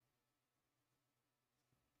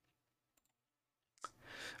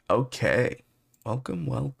Okay.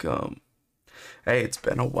 Welcome. Hey, it's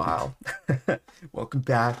been a while. Welcome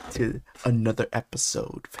back to another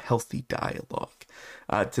episode of Healthy Dialogue.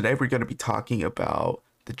 Today we're going to be talking about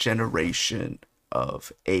the generation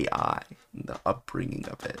of AI and the upbringing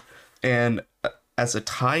of it. And as a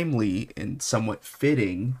timely and somewhat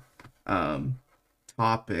fitting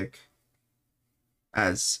topic,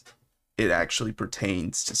 as it actually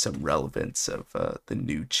pertains to some relevance of the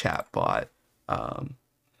new chatbot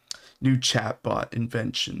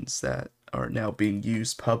inventions that are now being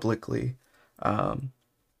used publicly. I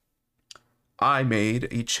made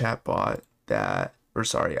a chatbot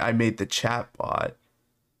I made the chatbot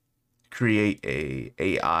create a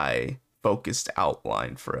AI focused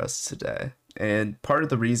outline for us today. And part of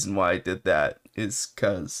the reason why I did that is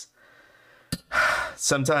because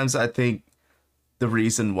sometimes I think the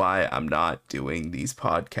reason why I'm not doing these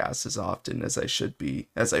podcasts as often as I should be,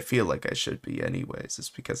 as I feel like I should be anyways, is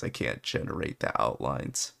because I can't generate the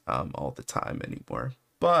outlines all the time anymore.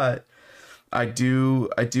 But I do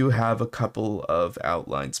have a couple of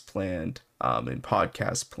outlines planned and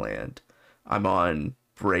podcasts planned. I'm on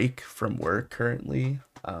break from work currently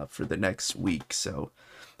for the next week, so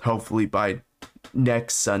hopefully by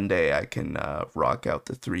next Sunday I can rock out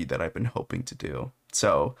the three that I've been hoping to do.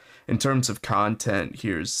 So, in terms of content,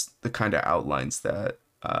 here's the kind of outlines that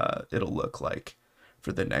it'll look like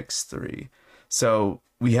for the next three. So,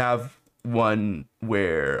 we have one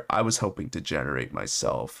where I was hoping to generate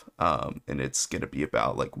myself, and it's going to be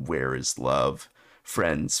about like where is love,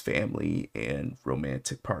 friends, family, and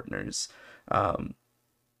romantic partners.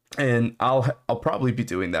 And I'll probably be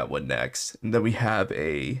doing that one next. And then we have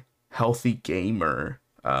a healthy gamer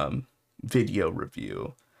video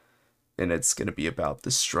review, and it's going to be about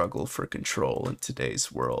the struggle for control in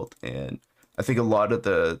today's world. And I think a lot of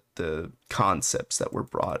the concepts that were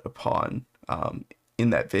brought upon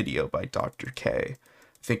in that video by Dr. K, I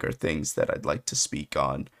think are things that I'd like to speak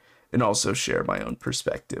on and also share my own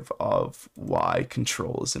perspective of why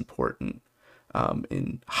control is important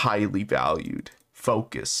and highly valued,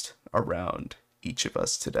 focused around each of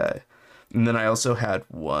us today. And then I also had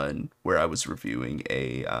one where I was reviewing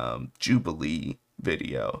a Jubilee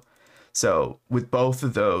video. So with both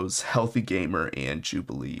of those, Healthy Gamer and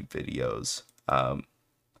Jubilee videos,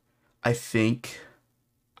 I think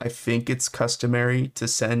it's customary to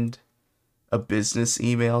send a business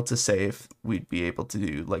email to say if we'd be able to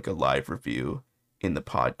do like a live review in the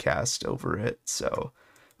podcast over it. So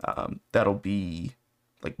that'll be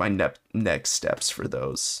like my next steps for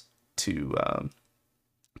those two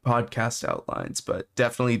podcast outlines. But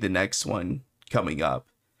definitely the next one coming up,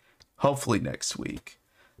 hopefully next week,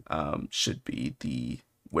 should be the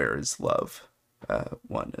Where is Love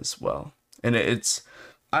one as well. And it's,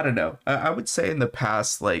 I don't know, I would say in the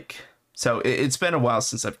past, like, so it's been a while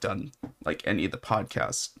since I've done like any of the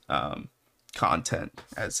podcast content,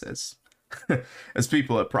 as as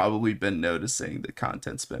people have probably been noticing, the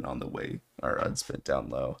content's been on the way, or it's been down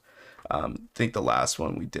low. I think the last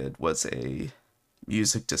one we did was a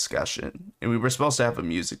music discussion, and we were supposed to have a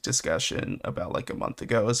music discussion about like a month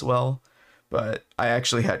ago as well, but I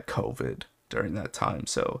actually had COVID during that time,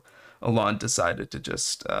 so Alon decided to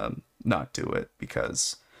just not do it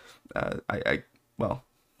because well,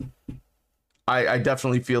 I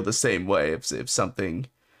definitely feel the same way. If something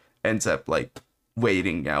ends up like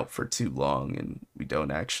waiting out for too long and we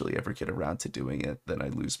don't actually ever get around to doing it, then I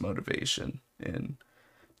lose motivation in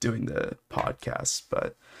doing the podcast.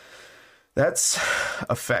 But that's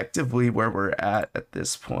effectively where we're at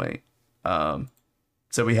this point.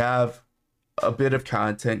 So we have a bit of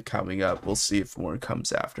content coming up. We'll see if more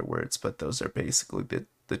comes afterwards, but those are basically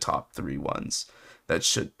the top three ones that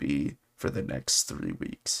should be for the next 3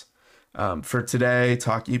 weeks. For today,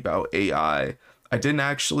 talking about AI, I didn't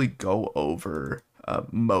actually go over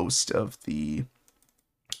most of the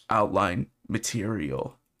outline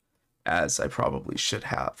material as I probably should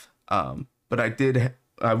have. But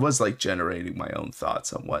I was like generating my own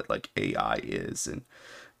thoughts on what like AI is and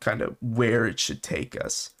kind of where it should take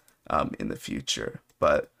us in the future.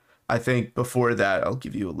 But I think before that, I'll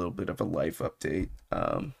give you a little bit of a life update.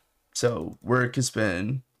 So work has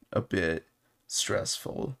been a bit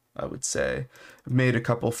stressful, I would say. I've made a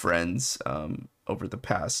couple friends over the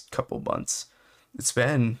past couple months. It's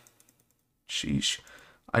been, sheesh.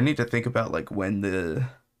 I need to think about like when the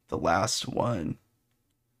last one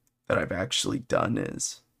that I've actually done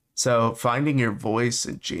is. So Finding Your Voice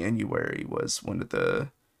in January was one of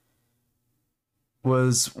the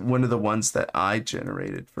ones that I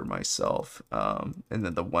generated for myself. And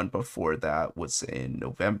then the one before that was in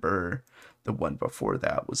November. The one before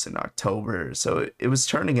that was in October. So it was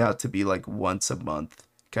turning out to be like once a month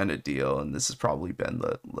kind of deal, and this has probably been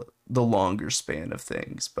the longer span of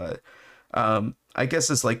things. But I guess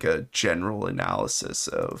it's like a general analysis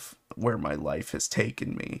of where my life has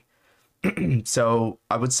taken me. So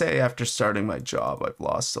I would say after starting my job, I've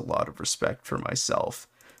lost a lot of respect for myself,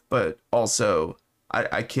 but also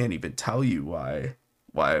I can't even tell you why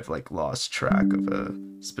I've like lost track of a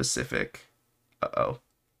specific. Uh-oh.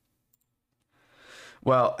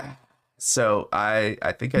 Well, so I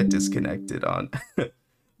think I disconnected on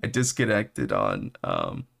I disconnected on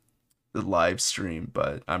the live stream,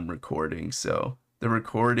 but I'm recording, so the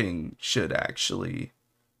recording should actually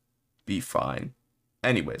be fine.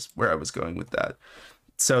 Anyways, where I was going with that.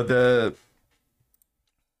 So the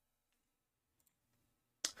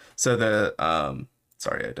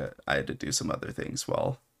sorry, I had to do some other things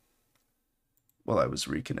while I was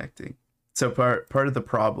reconnecting. So part of the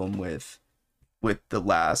problem with the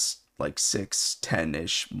last like 6,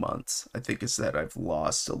 10-ish months, I think, is that I've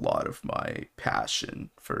lost a lot of my passion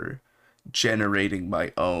for generating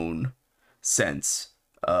my own sense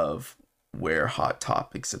of where hot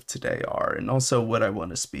topics of today are and also what I want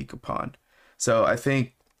to speak upon. So I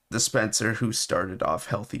think the Spencer who started off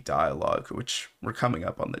Healthy Dialogue, which we're coming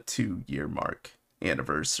up on the 2 year mark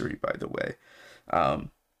anniversary, by the way. Um,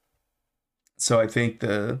 so I think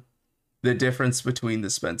the difference between the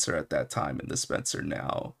Spencer at that time and the Spencer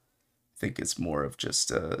now, I think it's more of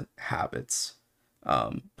just habits,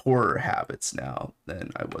 poorer habits now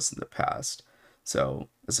than I was in the past. So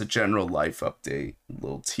as a general life update, a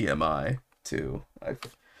little TMI too. I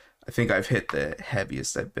think I've hit the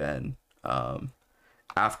heaviest I've been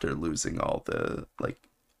after losing all the like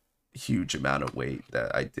huge amount of weight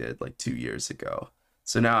that I did like 2 years ago.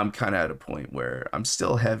 So now I'm kind of at a point where I'm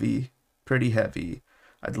still heavy, pretty heavy.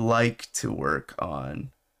 I'd like to work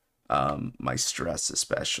on my stress,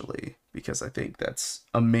 especially because I think that's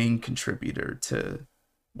a main contributor to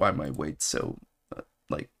why my weight's so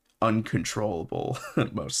like uncontrollable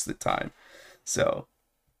most of the time. So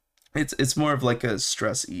it's more of like a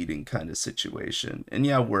stress eating kind of situation. And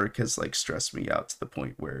yeah, work has like stressed me out to the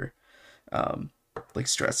point where um like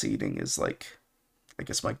stress eating is like, I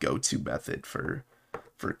guess, my go-to method for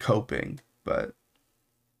coping. But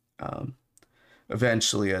um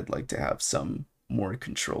eventually I'd like to have some more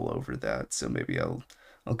control over that. So maybe I'll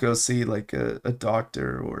go see like a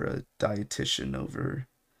doctor or a dietitian over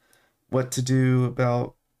what to do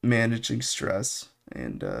about managing stress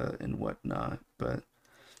and whatnot. But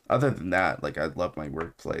other than that, like, I love my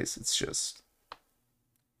workplace. It's just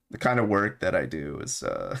the kind of work that I do is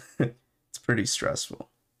it's pretty stressful.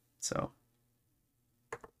 So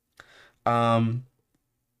um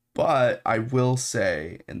but I will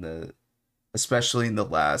say, in the especially in the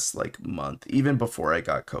last like month, even before I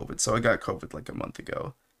got COVID. So I got COVID like a month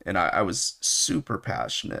ago, and I was super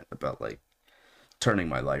passionate about like turning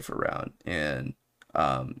my life around. And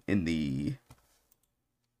in the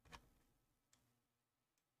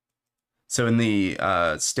so in the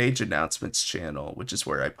stage announcements channel, which is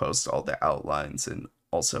where I post all the outlines and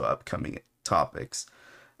also upcoming topics.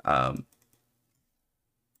 Um,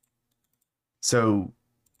 so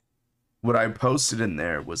what I posted in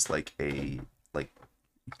there was like I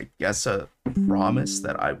guess a promise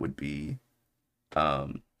that I would be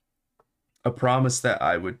um a promise that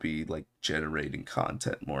I would be like generating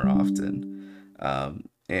content more often.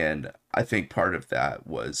 And I think part of that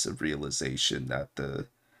was a realization that the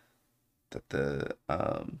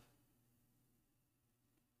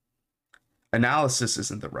analysis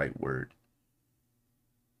isn't the right word.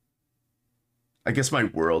 I guess my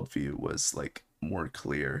worldview was like more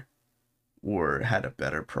clear or had a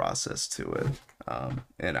better process to it.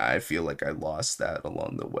 And I feel like I lost that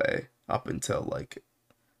along the way up until like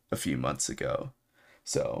a few months ago.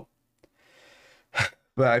 So,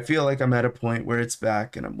 but I feel like I'm at a point where it's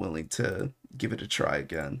back and I'm willing to give it a try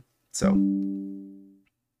again. So,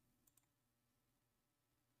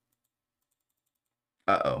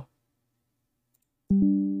 uh-oh.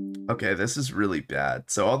 Okay, this is really bad.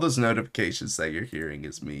 So all those notifications that you're hearing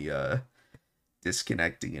is me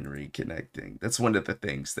disconnecting and reconnecting. That's one of the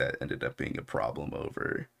things that ended up being a problem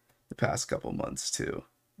over the past couple months too.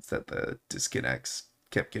 Is that the disconnects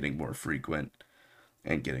kept getting more frequent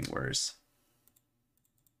and getting worse.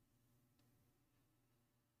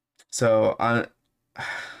 So I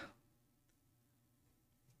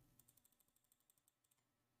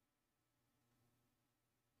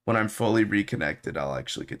when I'm fully reconnected, I'll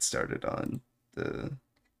actually get started the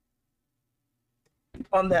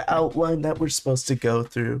on the outline that we're supposed to go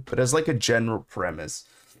through. But as like a general premise,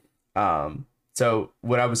 so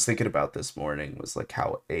what I was thinking about this morning was like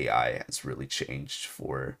how AI has really changed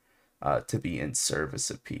for to be in service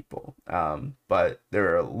of people. But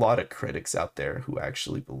there are a lot of critics out there who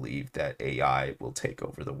actually believe that AI will take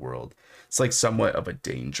over the world. It's like somewhat of a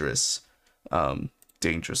dangerous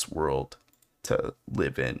world to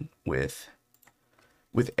live in with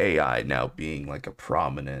AI now being like a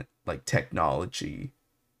prominent like technology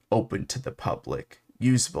open to the public,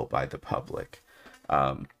 usable by the public.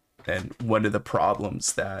 And one of the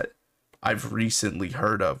problems that I've recently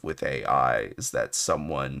heard of with AI is that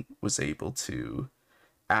someone was able to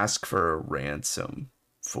ask for a ransom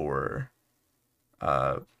for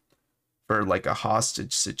uh for like a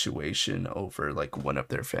hostage situation over like one of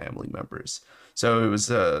their family members. So it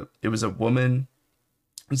was a woman,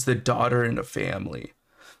 it's the daughter in a family,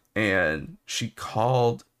 and she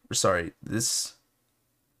called, sorry, this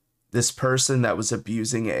person that was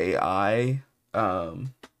abusing AI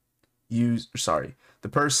the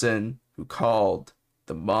person who called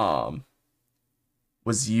the mom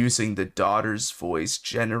was using the daughter's voice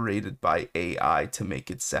generated by AI to make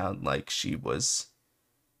it sound like she was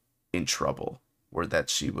in trouble, or that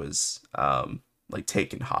she was like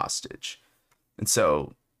taken hostage. And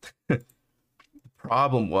so the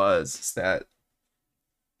problem was that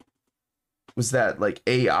like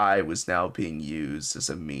AI was now being used as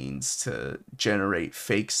a means to generate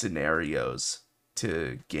fake scenarios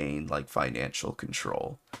to gain like financial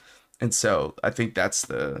control. And so I think that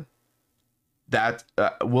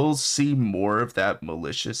we'll see more of that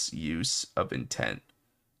malicious use of intent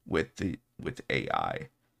with AI.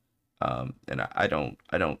 And I don't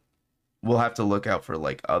we'll have to look out for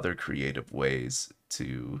like other creative ways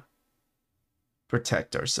to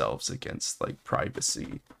protect ourselves against like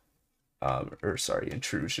privacy, or sorry,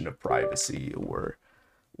 intrusion of privacy, or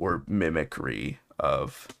mimicry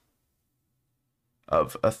of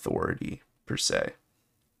authority per se.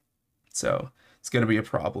 So it's going to be a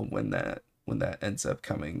problem when that ends up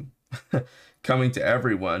coming coming to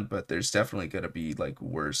everyone, but there's definitely going to be like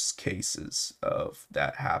worse cases of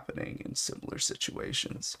that happening in similar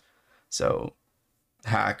situations. So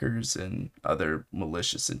hackers and other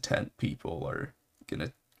malicious intent people are going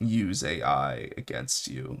to use AI against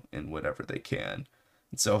you in whatever they can.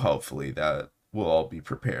 And so hopefully that we'll all be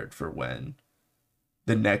prepared for when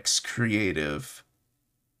the next creative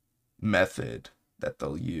method that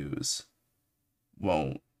they'll use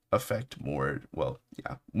won't affect more, well,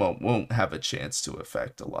 yeah, won't have a chance to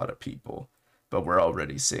affect a lot of people. But we're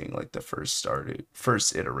already seeing like the first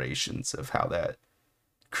iterations of how that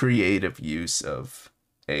creative use of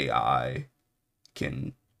AI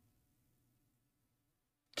can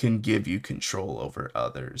give you control over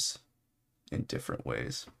others in different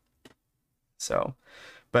ways. So,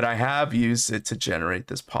 but I have used it to generate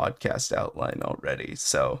this podcast outline already.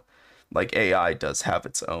 So, like AI does have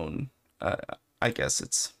its own, I guess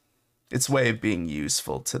its way of being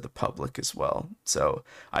useful to the public as well. So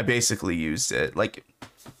I basically used it like,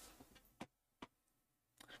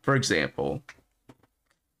 for example,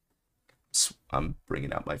 I'm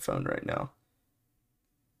bringing out my phone right now.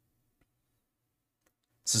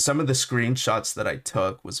 So some of the screenshots that I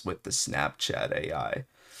took was with the Snapchat AI.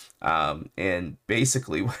 And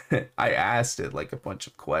basically, I asked it like a bunch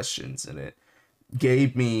of questions, and it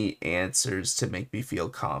gave me answers to make me feel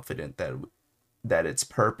confident that its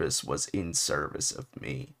purpose was in service of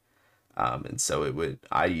me. And so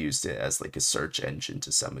I used it as like a search engine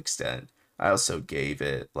to some extent. I also gave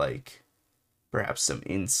it like perhaps some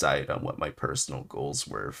insight on what my personal goals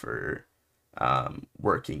were for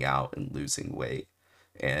working out and losing weight.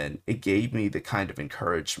 And it gave me the kind of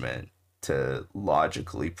encouragement to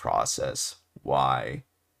logically process why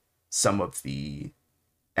some of the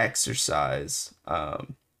exercise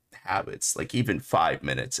habits, like even 5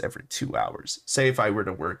 minutes every 2 hours. Say if I were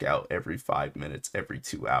to work out every 5 minutes every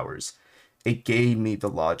 2 hours, it gave me the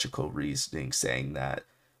logical reasoning saying that,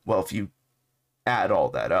 well, if you add all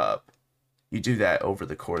that up, you do that over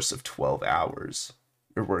the course of 12 hours,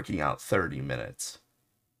 you're working out 30 minutes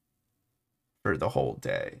for the whole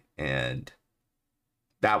day. And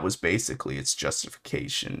that was basically its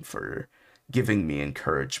justification for giving me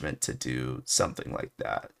encouragement to do something like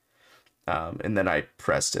that. And then I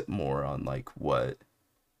pressed it more on like what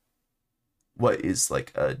is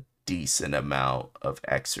like a decent amount of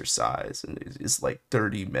exercise, and it is like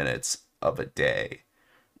 30 minutes of a day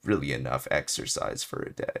really enough exercise for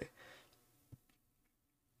a day.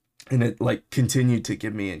 And it like continued to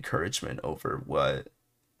give me encouragement over what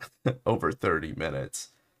over 30 minutes.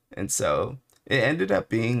 And so it ended up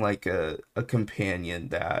being like a companion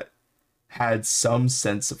that had some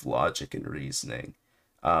sense of logic and reasoning.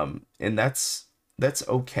 And that's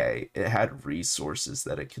okay. It had resources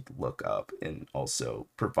that it could look up and also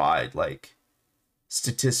provide like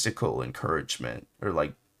statistical encouragement, or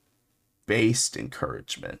like based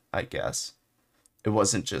encouragement, I guess. It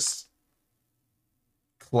wasn't just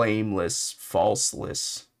claimless,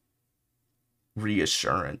 falseless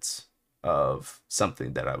reassurance of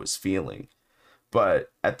something that I was feeling.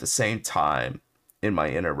 But at the same time, in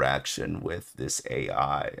my interaction with this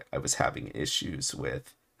I was having issues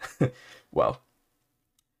with, well,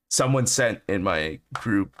 someone sent in my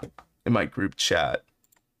group chat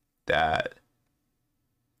that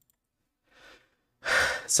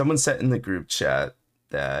someone sent in the group chat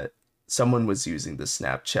that someone was using the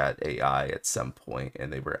Snapchat AI at some point,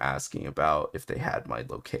 and they were asking about if they had my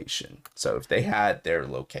location. So if they had their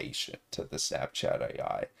location to the Snapchat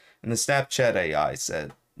AI, and the Snapchat AI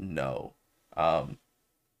said no, um,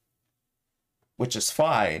 which is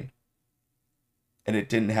fine, and it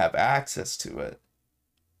didn't have access to it.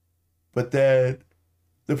 But then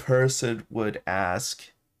the person would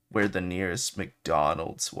ask where the nearest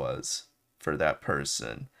McDonald's was for that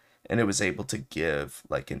person, and it was able to give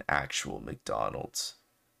like an actual McDonald's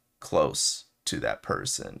close to that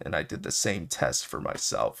person. And I did the same test for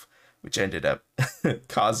myself, which ended up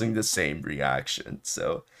causing the same reaction.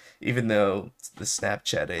 So even though the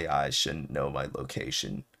Snapchat AI shouldn't know my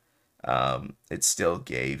location, it still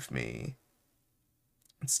gave me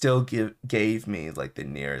like the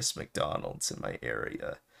nearest McDonald's in my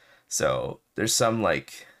area. So there's some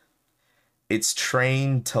like, it's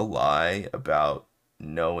trained to lie about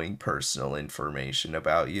knowing personal information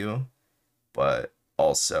about you, but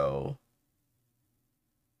also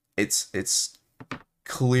it's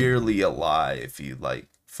clearly a lie if you like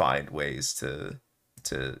find ways to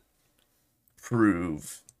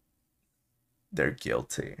prove they're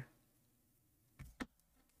guilty,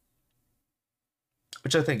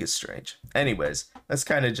 which I think is strange. Anyways, that's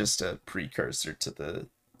kind of just a precursor to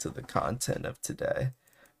the content of today.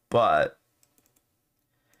 But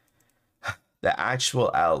the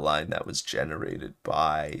actual outline that was generated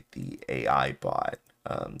by the AI bot,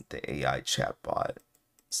 the AI chat bot,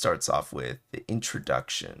 starts off with the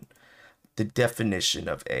introduction, the definition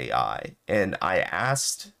of AI. And I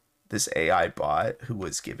asked this AI bot who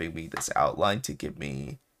was giving me this outline to give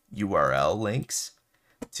me URL links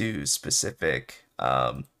to specific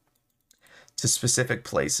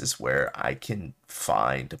places where I can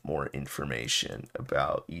find more information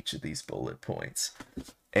about each of these bullet points.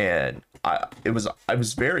 And I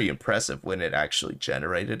was very impressive when it actually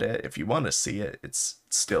generated it. If you want to see it, it's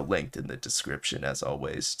still linked in the description as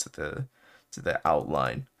always to the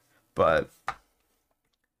outline. But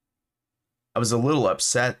I was a little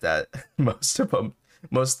upset that most of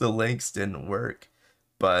the links didn't work,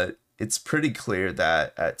 but it's pretty clear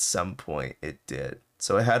that at some point it did.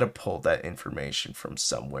 So I had to pull that information from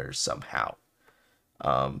somewhere somehow.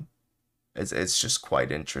 Um, it's just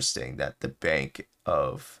quite interesting that the bank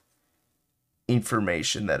of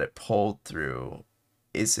information that it pulled through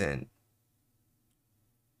isn't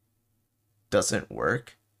doesn't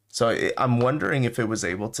work. So I'm wondering if it was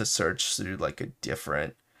able to search through like a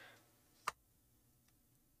different,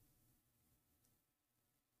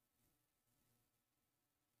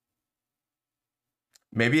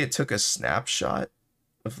 maybe it took a snapshot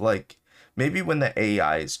of like, maybe when the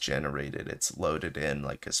AI is generated, it's loaded in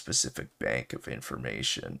like a specific bank of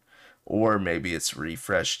information, or maybe it's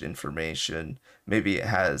refreshed information. Maybe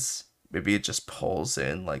it just pulls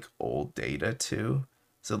in like old data too.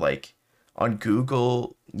 So like on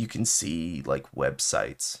Google, you can see like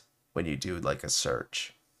websites when you do like a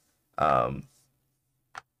search. Um,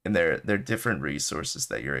 and there are different resources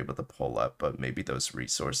that you're able to pull up, but maybe those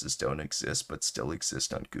resources don't exist but still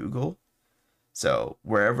exist on Google. So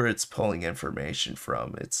wherever it's pulling information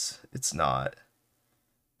from, it's not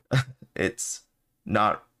it's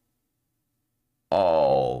not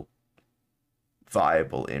all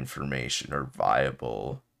viable information or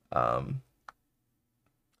um,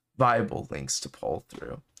 viable links to pull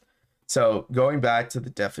through. So going back to the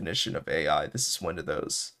definition of AI, this is one of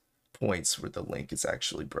those points where the link is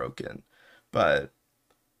actually broken. But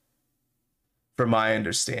from my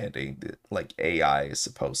understanding, that like AI is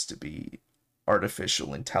supposed to be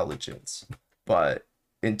artificial intelligence, but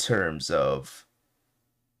in terms of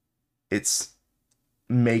its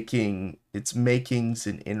its makings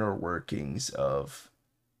and inner workings of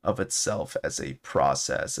itself as a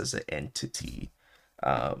process, as an entity,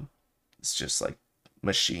 um, it's just like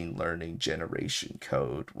machine learning, generation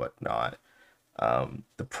code, whatnot.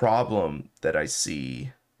 The problem that I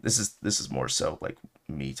see, this is more so like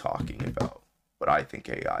me talking about what I think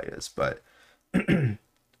AI is, but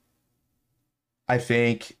I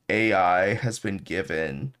think AI has been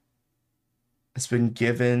given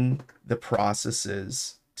the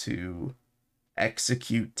processes to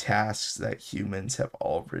execute tasks that humans have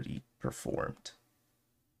already performed,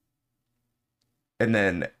 and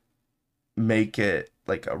then make it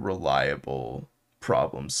like a reliable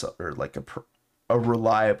or like a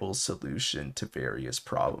reliable solution to various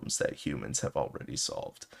problems that humans have already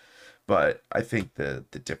solved. But I think the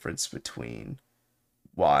difference between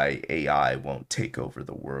why AI won't take over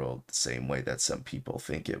the world the same way that some people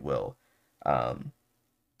think it will, um,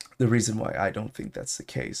 the reason why I don't think that's the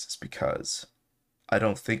case is because I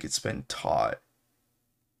don't think it's been taught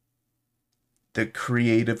the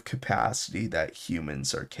creative capacity that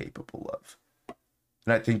humans are capable of.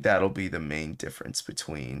 And I think that'll be the main difference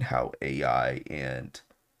between how AI and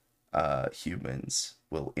humans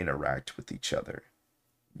will interact with each other.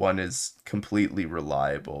 One is completely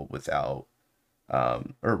reliable without, or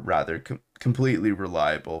rather, completely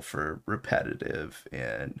reliable for repetitive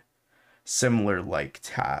and similar like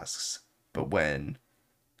tasks. But when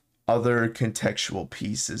other contextual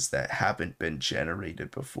pieces that haven't been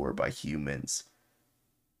generated before by humans,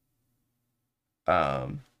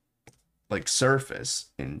 um, like surface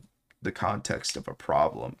in the context of a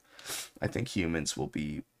problem, I think humans will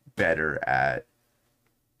be better at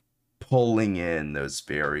pulling in those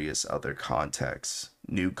various other contexts,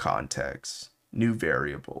 new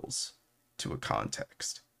variables to a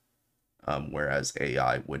context. Whereas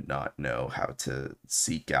AI would not know how to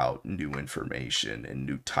seek out new information and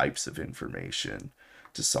new types of information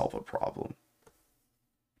to solve a problem.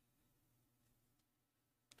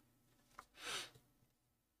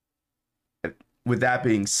 With that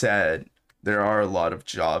being said, there are a lot of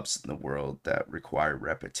jobs in the world that require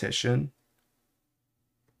repetition.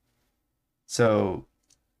 So,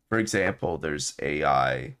 for example, there's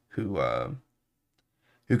AI who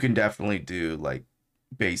can definitely do like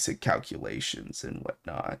basic calculations and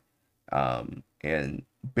whatnot. And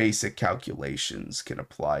basic calculations can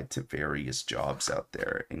apply to various jobs out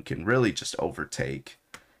there and can really just overtake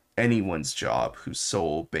anyone's job whose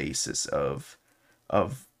sole basis of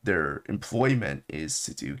their employment is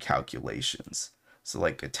to do calculations. So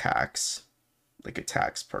like a tax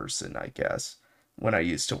person, I guess. When I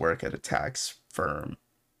used to work at a tax firm,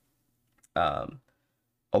 um,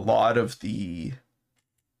 a lot of the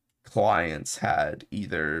clients had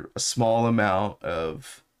either a small amount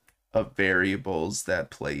of variables that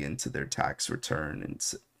play into their tax return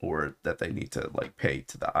or that they need to like pay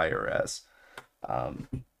to the IRS. Um,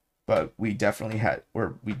 but we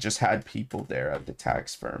just had people there at the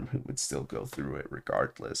tax firm who would still go through it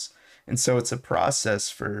regardless. And so it's a process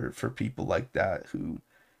for people like that who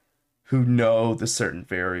know the certain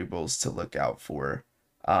variables to look out for.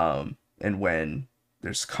 And when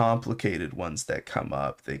there's complicated ones that come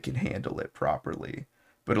up, they can handle it properly.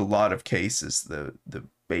 But a lot of cases, the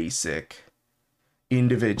basic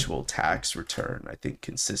individual tax return, I think,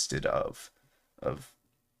 consisted of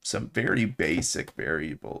some very basic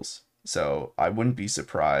variables. So I wouldn't be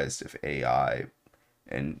surprised if AI,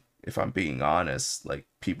 and if I'm being honest, like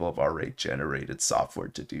people have already generated software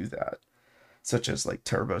to do that, such as like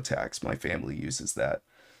TurboTax. My family uses that.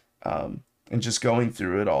 And just going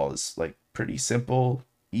through it all is like pretty simple,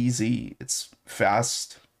 easy, it's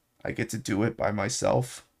fast. I get to do it by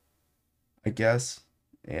myself, I guess.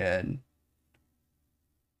 And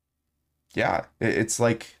yeah, it's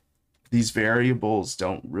like these variables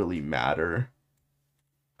um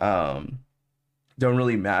don't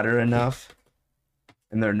really matter enough,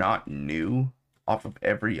 and they're not new off of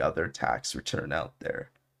every other tax return out there.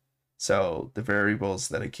 So the variables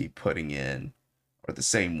that I keep putting in are the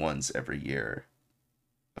same ones every year,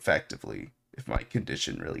 effectively, if my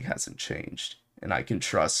condition really hasn't changed. And I can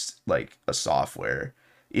trust like a software,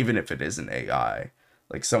 even if it isn't AI,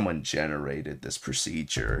 like someone generated this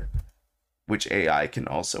procedure, which AI can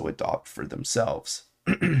also adopt for themselves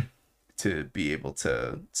to be able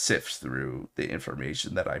to sift through the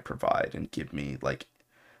information that I provide and give me like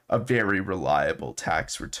a very reliable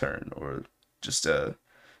tax return, or just a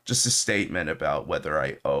just a statement about whether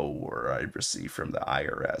I owe or I receive from the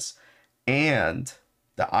IRS. And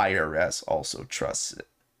the IRS also trusts it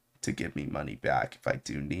to give me money back if I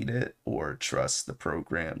do need it, or trust the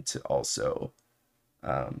program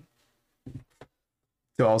um,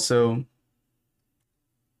 to also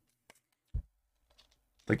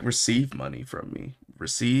like receive money from me,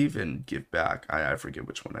 receive and give back. I forget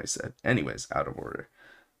which one I said. Anyways, out of order.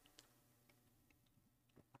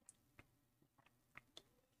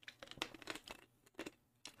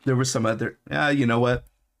 There was some other. Yeah, you know what?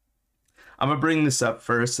 I'm gonna bring this up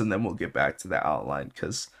first, and then we'll get back to the outline.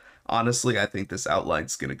 Because honestly, I think this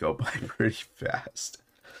outline's gonna go by pretty fast.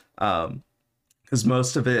 Um, because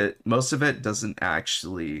most of it doesn't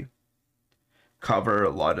actually cover a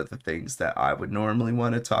lot of the things that I would normally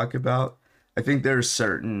want to talk about. I think there are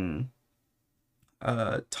certain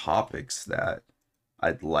topics that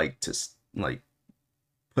I'd like to like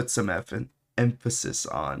put some emphasis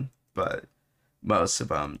on, but most of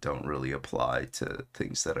them don't really apply to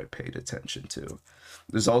things that I paid attention to.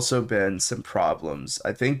 There's also been some problems.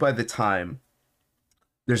 I think by the time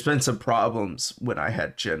there's been some problems when I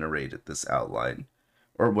had generated this outline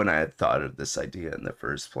or when I had thought of this idea in the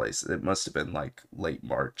first place. It must have been like late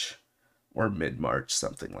March or mid March,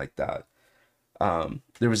 something like that.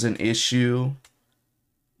 There was an issue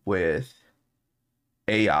with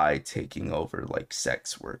AI taking over like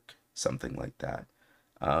sex work, something like that.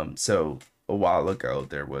 So a while ago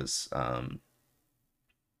there was a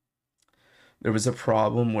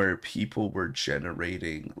problem where people were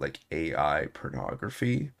generating like AI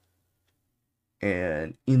pornography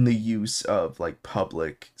and in the use of like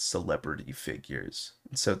public celebrity figures.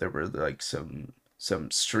 And so there were like some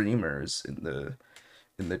streamers in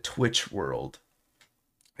the Twitch world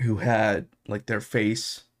who had like their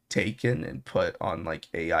face taken and put on like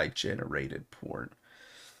AI generated porn.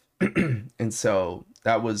 And so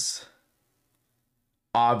that was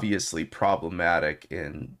obviously problematic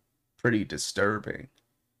and pretty disturbing,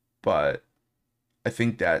 but I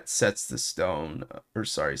think that sets the stone, or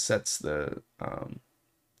sorry, sets the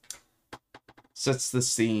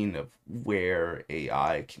scene of where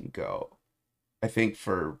AI can go. I think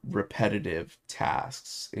for repetitive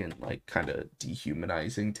tasks in like kind of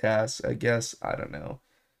dehumanizing tasks, I guess, I don't know.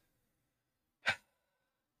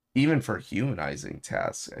 Even for humanizing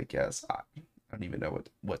tasks, I guess. I don't even know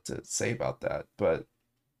what to say about that, but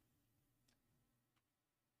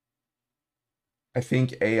I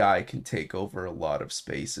think AI can take over a lot of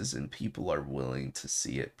spaces and people are willing to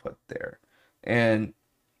see it put there. And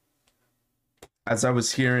as I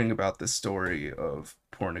was hearing about the story of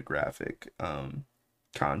pornographic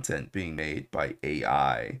content being made by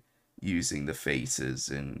AI using the faces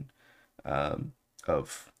and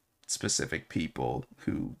of specific people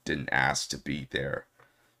who didn't ask to be there,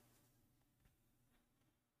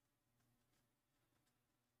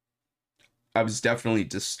 I was definitely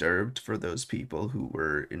disturbed for those people who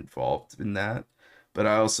were involved in that, but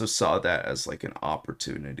I also saw that as like an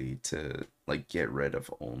opportunity to like get rid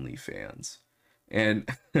of OnlyFans. And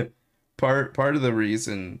part of the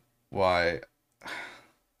reason why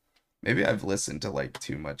maybe I've listened to like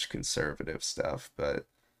too much conservative stuff, but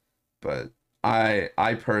I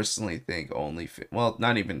personally think well,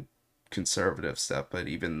 not even conservative stuff, but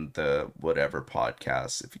even the whatever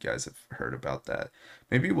podcast, if you guys have heard about that,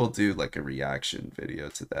 maybe we'll do like a reaction video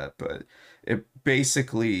to that. But it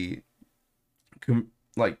basically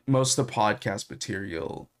like most of the podcast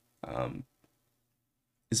material um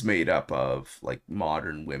is made up of like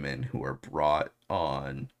modern women who are brought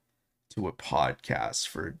on to a podcast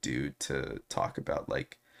for a dude to talk about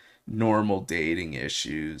like normal dating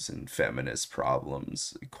issues and feminist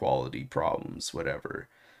problems, equality problems, whatever.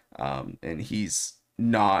 And he's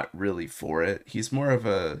not really for it. He's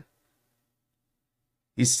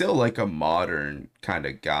still like a modern kind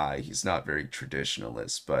of guy. He's not very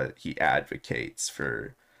traditionalist, but he advocates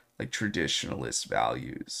for like traditionalist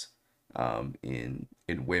values in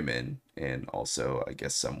women and also I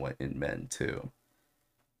guess somewhat in men too.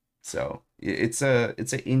 So it's an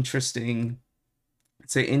interesting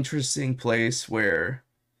place where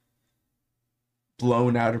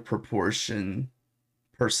blown out of proportion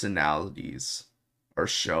personalities are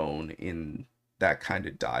shown in that kind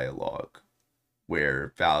of dialogue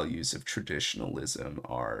where values of traditionalism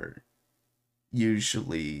are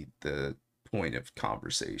usually the point of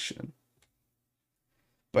conversation.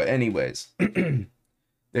 But anyways,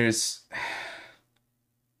 there's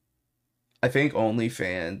I think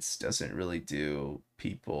OnlyFans doesn't really do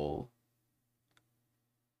people.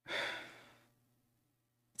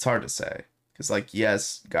 It's hard to say because like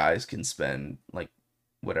yes, guys can spend like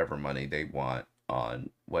whatever money they want on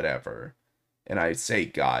whatever, and I say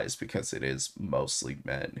guys because it is mostly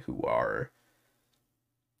men who are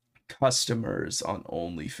customers on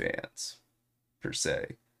OnlyFans per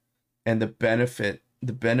se, and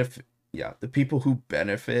yeah, the people who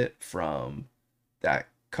benefit from that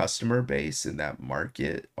customer base in that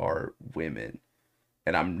market are women.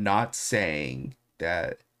 And I'm not saying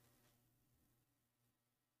that,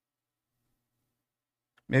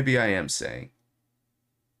 maybe I am saying,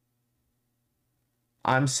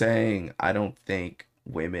 I'm saying I don't think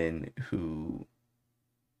women who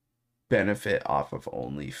benefit off of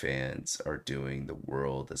OnlyFans are doing the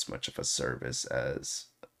world as much of a service as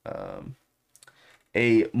um,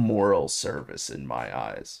 a moral service in my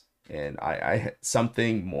eyes. And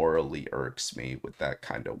something morally irks me with that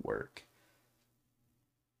kind of work.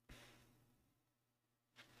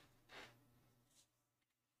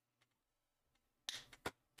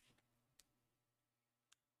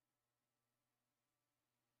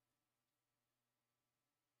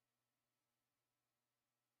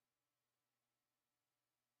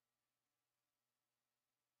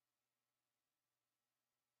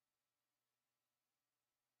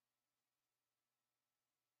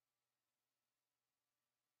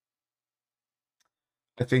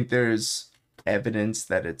 I think there's evidence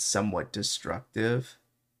that it's somewhat destructive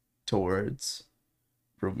towards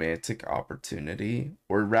romantic opportunity,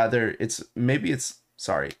 or rather it's maybe it's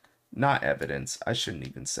sorry, not evidence. I shouldn't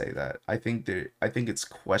even say that. I think it's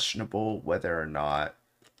questionable whether or not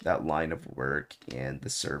that line of work and the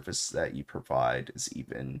service that you provide is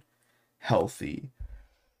even healthy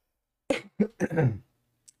to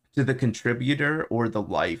the contributor or the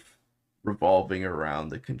life revolving around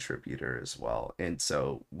the contributor as well. And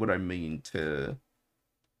so what I mean to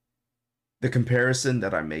the comparison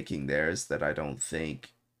that I'm making there is that I don't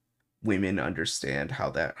think women understand how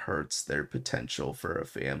that hurts their potential for a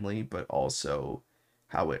family, but also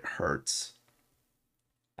how it hurts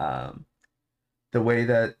um, the way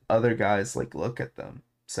that other guys like look at them.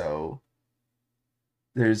 So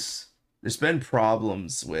there's there's been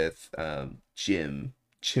problems with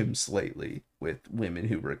gyms lately with women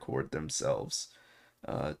who record themselves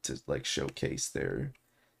to like showcase their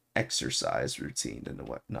exercise routine and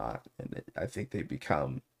whatnot, and I think they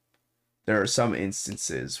become there are some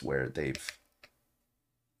instances where they've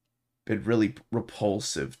been really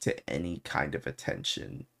repulsive to any kind of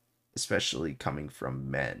attention, especially coming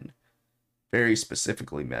from men, very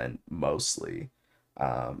specifically men, mostly,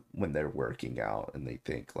 when they're working out and they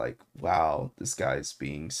think, like, wow, this guy's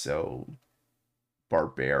being so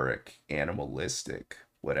barbaric, animalistic,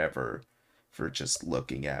 whatever, for just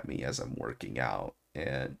looking at me as I'm working out.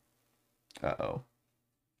 And, uh oh.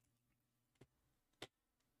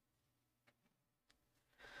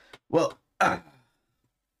 Well,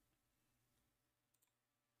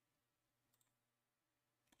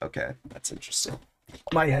 okay, that's interesting.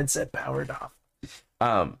 My headset powered off.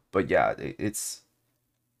 But yeah, it's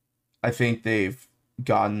I think they've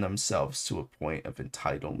gotten themselves to a point of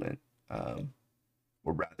entitlement.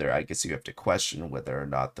 Or rather, I guess you have to question whether or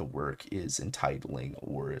not the work is entitling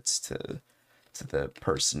or it's to the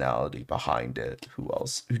personality behind it, who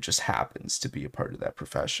just happens to be a part of that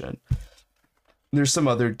profession. There's some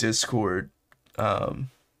other Discord um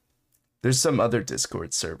there's some other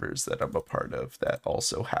Discord servers that I'm a part of that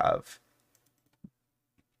also have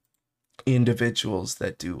individuals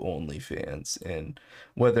that do OnlyFans, and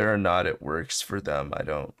whether or not it works for them, I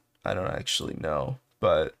don't actually know.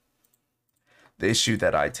 But the issue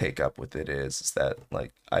that I take up with it is that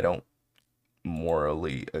like I don't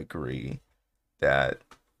morally agree that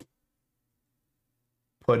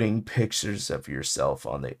putting pictures of yourself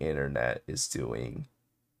on the internet is doing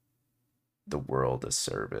the world a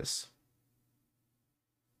service.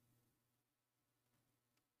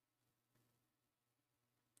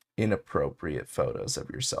 Inappropriate photos of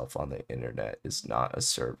yourself on the internet is not a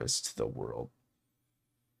service to the world.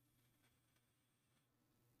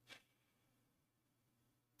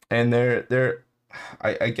 And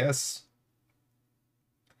I guess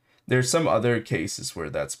there's some other cases where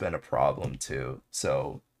that's been a problem too.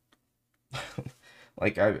 So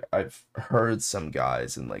like I've heard some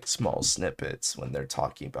guys in like small snippets when they're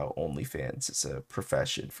talking about OnlyFans as a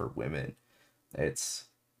profession for women. It's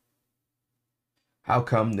how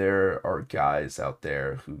come there are guys out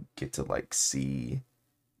there who get to like see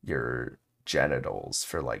your genitals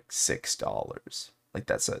for like $6? Like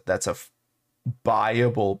that's a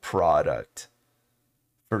buyable product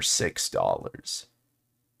for $6.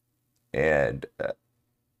 And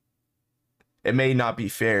it may not be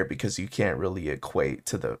fair because you can't really equate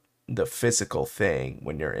to the physical thing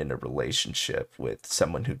when you're in a relationship with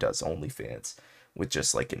someone who does OnlyFans with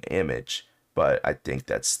just like an image. But I think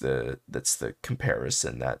that's the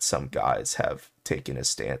comparison that some guys have taken a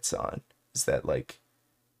stance on, is that like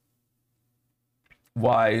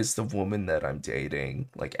why is the woman that I'm dating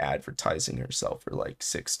like advertising herself for like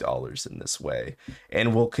 $6 in this way,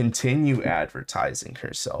 and will continue advertising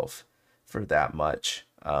herself for that much,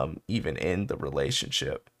 even in the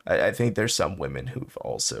relationship. I think there's some women who've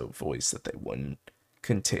also voiced that they wouldn't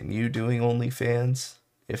continue doing OnlyFans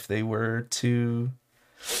if they were to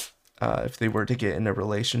if they were to get in a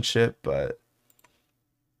relationship, but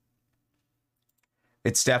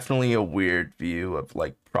it's definitely a weird view of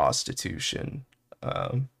like prostitution,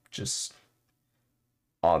 just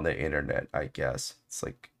on the internet, I guess. It's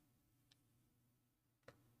like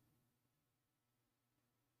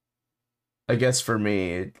I guess for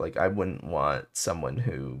me, like I wouldn't want someone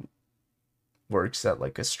who works at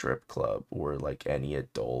like a strip club or like any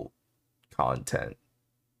adult content.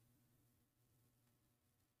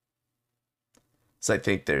 So I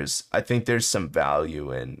think there's some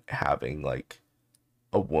value in having like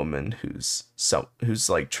a woman who's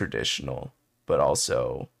like traditional, but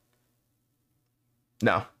also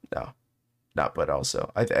no, no, not but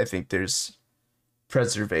also. I think there's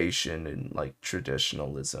preservation and like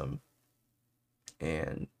traditionalism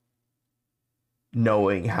and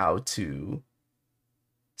knowing how to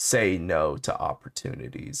say no to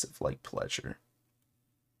opportunities of like pleasure.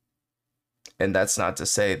 And that's not to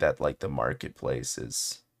say that like the marketplace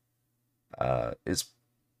is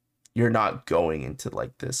you're not going into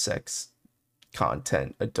like the sex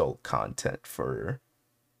content, adult content for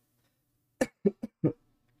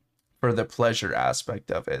the pleasure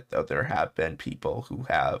aspect of it, though there have been people who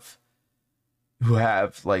have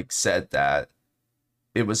like said that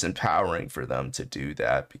it was empowering for them to do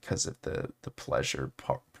that because of the pleasure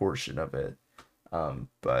portion of it.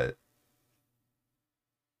 But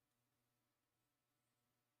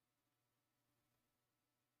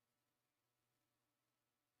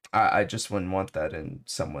I just wouldn't want that in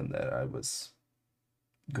someone that I was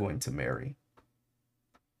going to marry.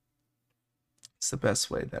 It's the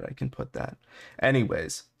best way that I can put that.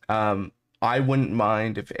 Anyways, I wouldn't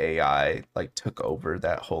mind if AI like took over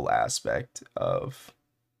that whole aspect of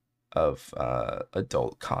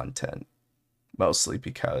adult content, mostly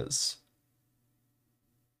because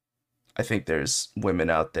I think there's women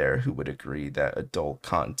out there who would agree that adult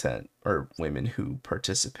content, or women who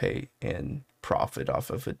participate and profit off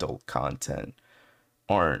of adult content,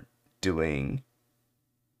 aren't doing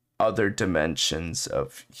other dimensions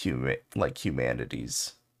of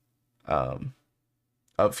humanities, um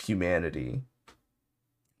of humanity,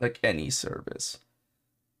 like any service,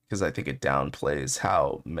 because I think it downplays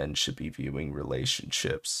how men should be viewing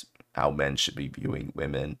relationships, how men should be viewing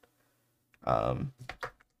women. um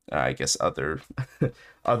I guess other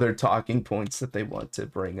other talking points that they want to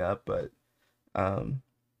bring up, but um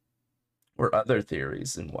or other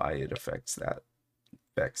theories and why it affects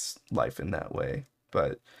life in that way.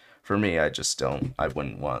 But for me, I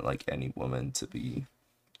wouldn't want like any woman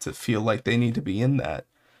to feel like they need to be in that,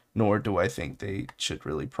 nor do I think they should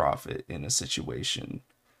really profit in a situation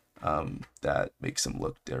that makes them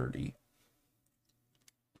look dirty.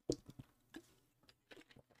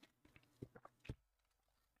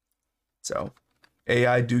 So,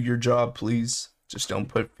 AI, do your job, please. Just don't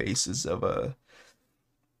put faces of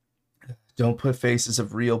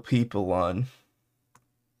real people on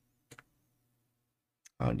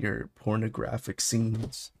your pornographic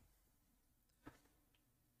scenes.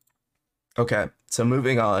 Okay, so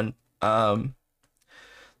moving on.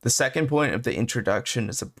 The second point of the introduction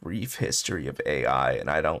is a brief history of AI, and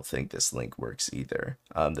I don't think this link works either.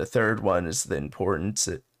 The third one is the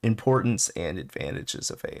importance and advantages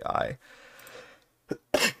of AI.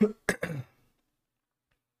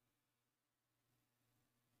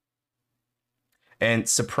 And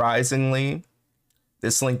surprisingly,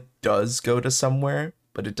 this link does go to somewhere,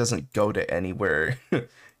 but it doesn't go to anywhere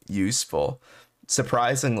useful.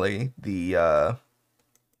 Surprisingly, the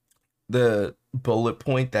bullet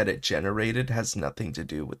point that it generated has nothing to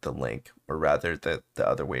do with the link, or rather the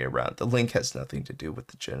other way around. The link has nothing to do with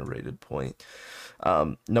the generated point.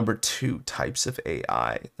 Number two, types of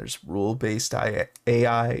AI. There's rule-based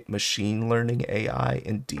AI, machine learning AI,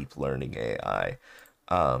 and deep learning AI.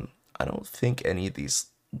 I don't think any of these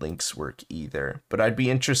links work either, but I'd be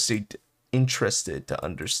interested to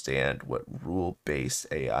understand what rule-based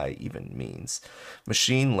AI even means.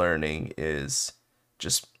 Machine learning is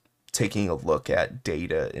just taking a look at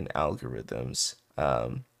data and algorithms,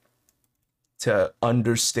 to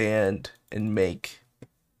understand and make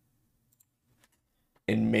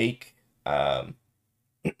um,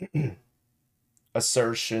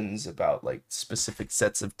 assertions about like specific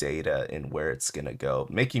sets of data and where it's gonna go,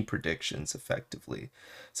 making predictions effectively.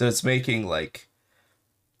 So it's making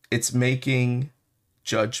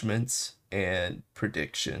judgments and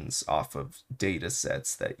predictions off of data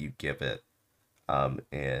sets that you give it,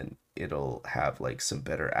 and it'll have like some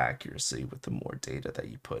better accuracy with the more data that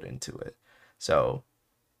you put into it. So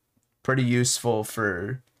pretty useful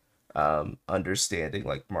for understanding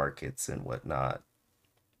like markets and whatnot.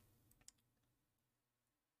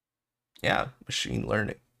 Yeah, machine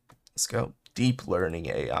learning. Let's go. Deep learning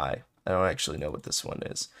AI. I don't actually know what this one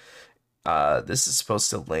is. This is supposed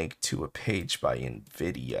to link to a page by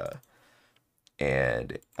NVIDIA.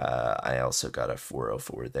 And I also got a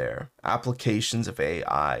 404 there. Applications of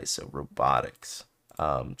AI, so robotics.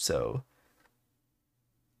 So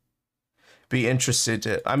be interested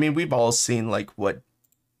to. I mean, we've all seen like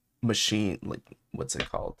what's it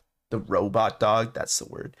called? The robot dog. That's the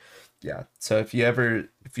word. Yeah. So if you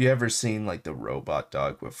ever seen like the robot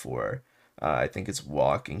dog before, I think its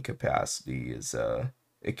walking capacity is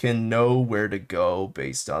it can know where to go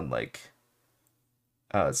based on like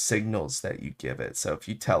signals that you give it. So if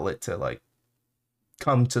you tell it to like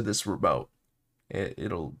come to this remote,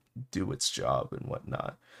 it'll do its job and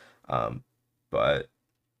whatnot. Um, but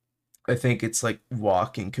I think it's like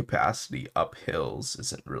walking capacity up hills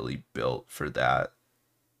isn't really built for that,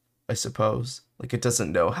 I suppose. Like it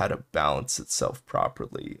doesn't know how to balance itself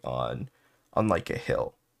properly on like a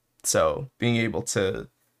hill. So being able to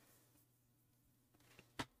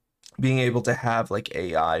have like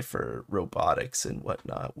AI for robotics and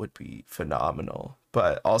whatnot would be phenomenal.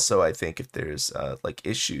 But also, I think if there's like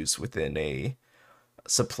issues within a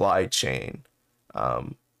supply chain,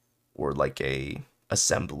 um, or like a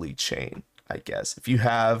assembly chain, I guess if you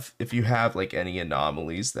have like any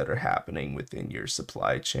anomalies that are happening within your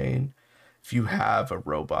supply chain, if you have a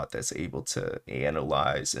robot that's able to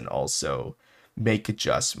analyze and also make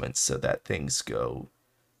adjustments so that things go,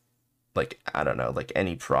 like, I don't know, like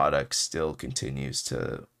any product still continues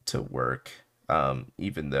to work,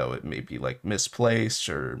 even though it may be like misplaced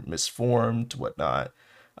or misformed, whatnot.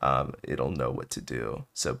 It'll know what to do.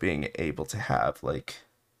 So being able to have like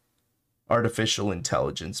artificial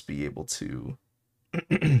intelligence be able to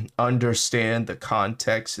understand the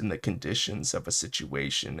context and the conditions of a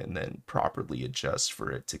situation and then properly adjust for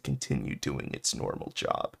it to continue doing its normal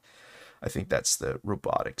job. I think that's the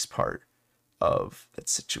robotics part of that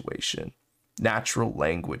situation. Natural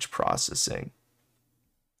language processing.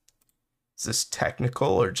 Is this technical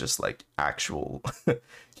or just like actual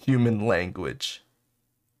human language?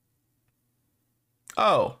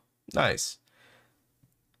 Oh, nice.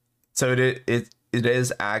 So it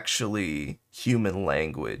is actually human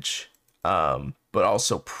language, but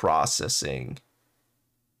also processing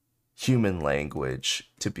human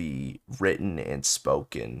language to be written and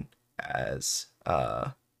spoken as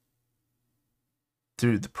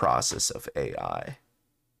through the process of AI.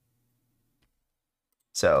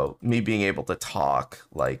 So me being able to talk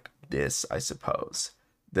like this, I suppose,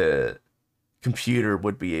 the computer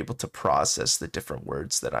would be able to process the different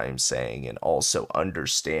words that I am saying and also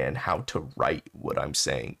understand how to write what I'm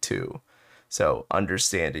saying too. So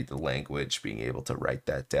understanding the language, being able to write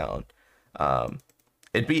that down. Um,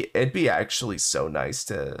 it'd be actually so nice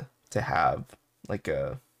to have like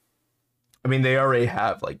a, I mean, they already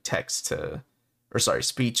have like text to, or sorry,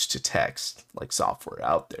 speech to text like software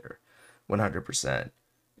out there, 100%.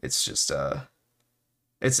 It's just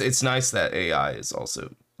it's nice that AI is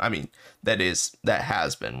also, I mean, that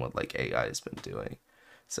has been what like AI has been doing.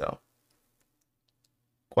 So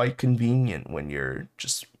quite convenient when you're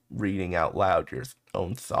just reading out loud your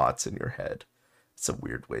own thoughts in your head. It's a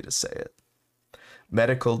weird way to say it.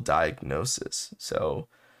 Medical diagnosis. So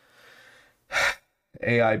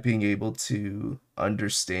AI being able to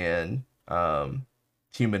understand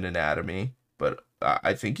human anatomy, but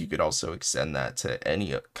I think you could also extend that to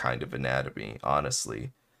any kind of anatomy,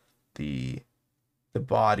 honestly. The the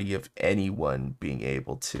body of anyone being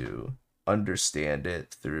able to understand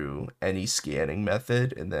it through any scanning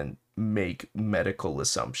method and then make medical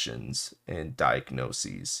assumptions and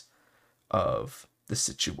diagnoses of the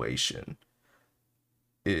situation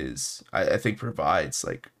is, I think, provides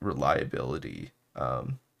like reliability,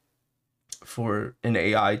 for an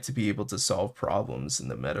AI to be able to solve problems in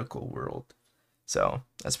the medical world. So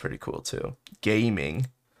that's pretty cool too. Gaming.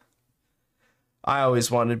 I always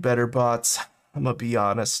wanted better bots. I'm gonna be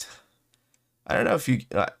honest. I don't know if you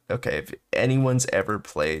okay, if anyone's ever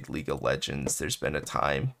played League of Legends, there's been a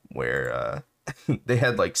time where they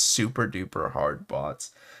had like super duper hard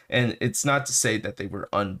bots. And it's not to say that they were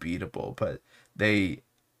unbeatable, but they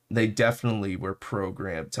they definitely were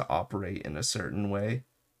programmed to operate in a certain way.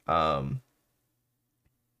 Um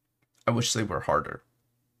I wish they were harder.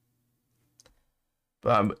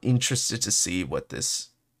 But I'm interested to see what this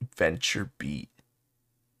venture beat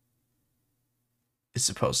is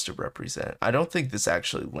supposed to represent. I don't think this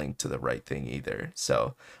actually linked to the right thing either.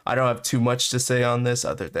 So I don't have too much to say on this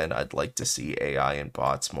other than I'd like to see AI and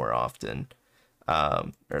bots more often.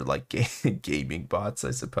 Or like gaming bots,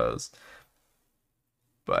 I suppose.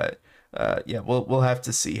 But yeah, we'll have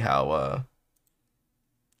to see how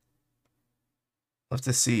we'll have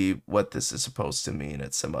to see what this is supposed to mean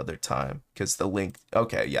at some other time. Because the link,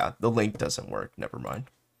 okay, yeah, the link doesn't work. Never mind.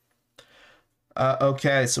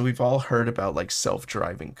 Okay, so we've all heard about like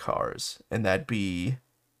self-driving cars, and that'd be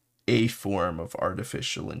a form of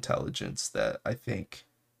artificial intelligence that I think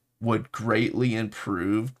would greatly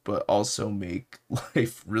improve, but also make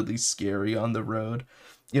life really scary on the road.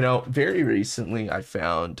 Very recently I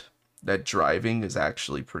found that driving is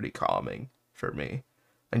actually pretty calming for me.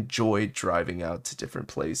 I enjoyed driving out to different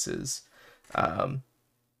places. Um,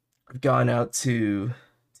 I've gone out to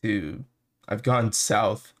I've gone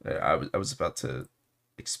south. I was about to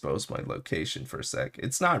expose my location for a sec.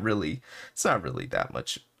 It's not really that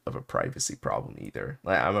much of a privacy problem either.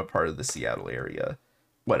 Like, I'm a part of the Seattle area.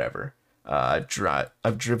 Whatever. I've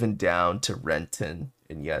driven down to Renton,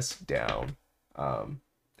 and yes, down,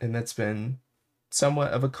 and that's been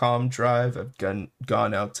somewhat of a calm drive. I've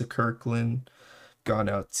gone out to Kirkland, gone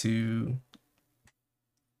out to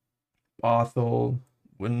Bothell,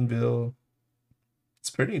 Woodinville. It's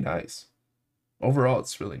pretty nice. Overall,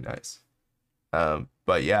 it's really nice.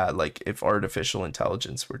 But yeah, like if artificial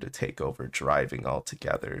intelligence were to take over driving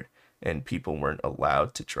altogether and people weren't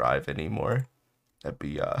allowed to drive anymore, that'd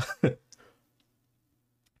be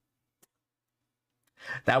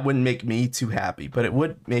that wouldn't make me too happy, but it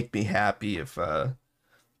would make me happy if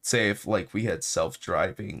say if like we had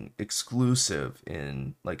self-driving exclusive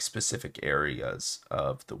in like specific areas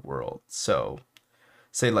of the world. So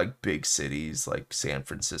say like big cities like San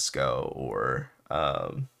Francisco or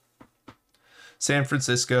San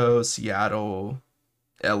Francisco, Seattle,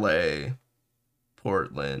 LA,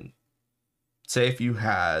 Portland. Say if you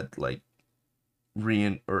had like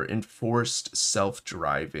or enforced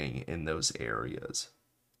self-driving in those areas,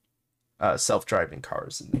 self-driving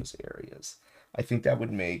cars in those areas. I think that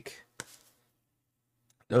would make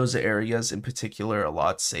those areas in particular a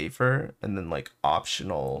lot safer, and then like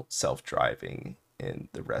optional self-driving in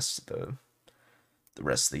the rest of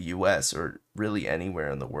the US or really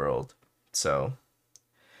anywhere in the world. So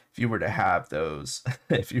if you were to have those,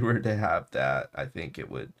 if you were to have that, I think it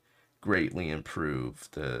would greatly improve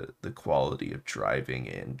the quality of driving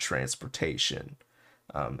and transportation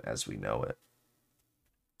as we know it.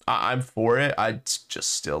 I'm for it. I'd just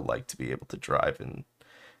still like to be able to drive in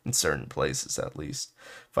certain places at least.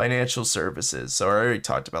 Financial services. So I already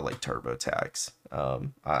talked about like TurboTax.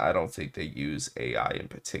 I don't think they use AI in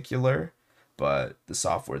particular, but the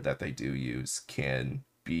software that they do use can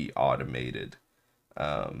be automated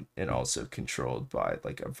and also controlled by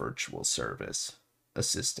like a virtual service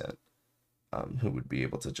assistant who would be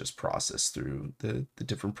able to just process through the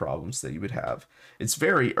different problems that you would have. It's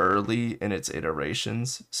very early in its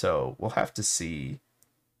iterations, so we'll have to see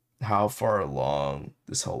how far along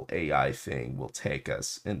this whole AI thing will take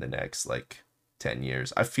us in the next like 10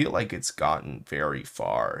 years. I feel like it's gotten very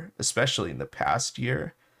far, especially in the past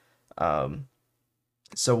year. Um,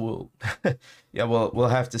 so we'll yeah, we'll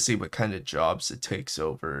have to see what kind of jobs it takes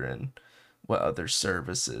over and what other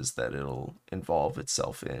services that it'll involve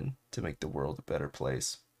itself in to make the world a better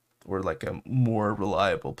place or like a more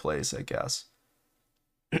reliable place, I guess.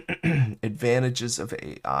 Advantages of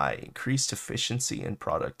AI: increased efficiency and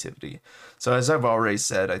productivity. So as I've already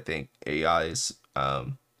said, I think AI is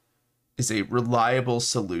a reliable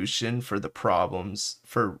solution for the problems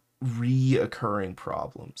for reoccurring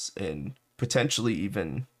problems and potentially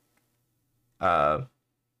even uh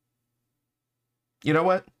you know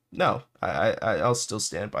what? No, I'll still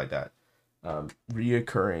stand by that.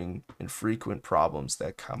 Reoccurring and frequent problems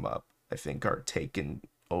that come up, I think, are taken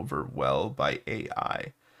over well by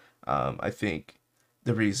AI. I think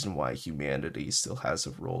the reason why humanity still has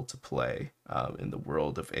a role to play in the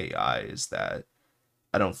world of AI is that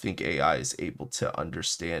I don't think AI is able to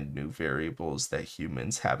understand new variables that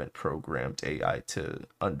humans haven't programmed AI to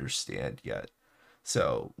understand yet.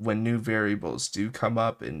 So when new variables do come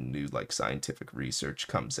up and new like scientific research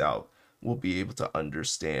comes out, we'll be able to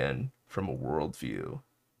understand from a worldview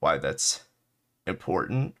why that's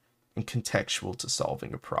important and contextual to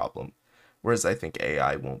solving a problem. Whereas I think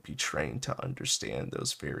AI won't be trained to understand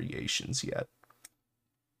those variations yet.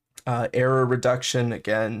 Error reduction,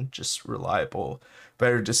 again, just reliable.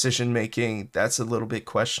 Better decision making, that's a little bit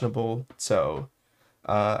questionable. So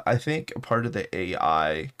I think a part of the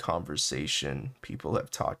AI conversation, people have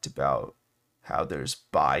talked about how there's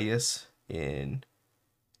bias in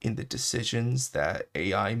the decisions that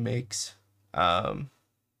AI makes, um,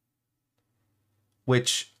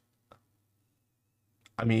 which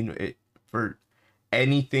I mean, for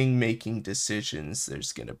anything making decisions,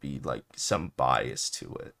 there's gonna be like some bias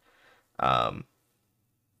to it. Um,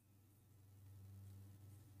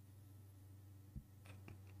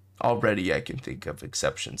 Already, I can think of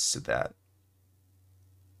exceptions to that.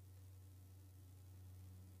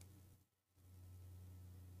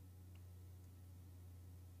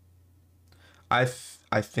 I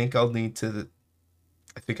think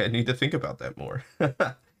I think I need to think about that more.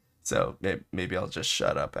 So maybe I'll just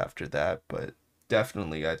shut up after that. But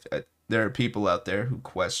definitely, there are people out there who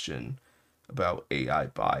question about AI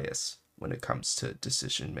bias when it comes to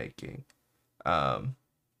decision making. Um,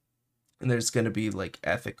 and there's going to be like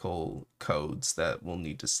ethical codes that we'll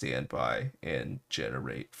need to stand by and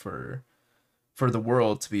generate for the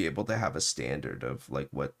world to be able to have a standard of like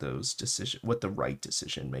what the right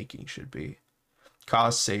decision making should be.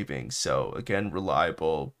 Cost savings, so again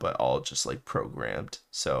reliable but all just like programmed.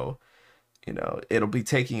 So You know, it'll be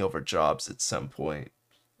taking over jobs at some point.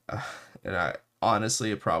 Uh, and I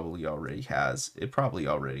honestly, it probably already has. It probably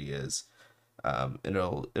already is. And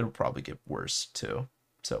it'll probably get worse too.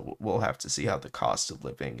 So we'll have to see how the cost of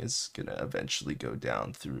living is gonna eventually go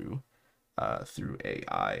down through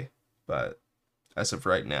AI. But as of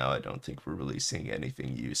right now, I don't think we're really seeing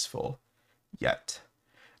anything useful yet.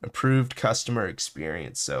 Improved customer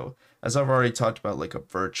experience. So as I've already talked about, like a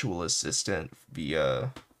virtual assistant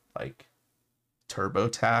via like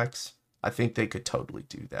TurboTax, I think they could totally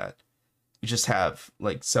do that. You just have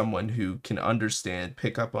like someone who can understand,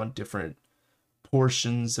 pick up on different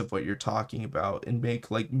portions of what you're talking about and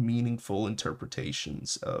make like meaningful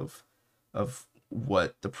interpretations of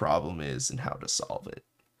what the problem is and how to solve it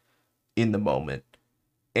in the moment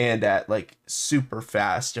and at like super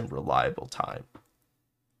fast and reliable time.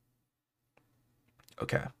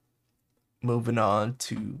 Okay. Moving on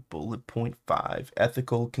to bullet point 5,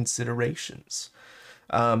 ethical considerations.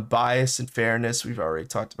 Bias and fairness, we've already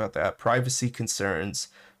talked about that. Privacy concerns,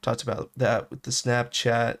 talked about that with the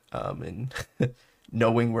Snapchat, and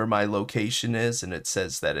knowing where my location is, and it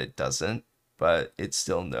says that it doesn't, but it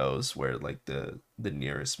still knows where like the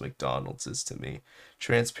nearest McDonald's is to me.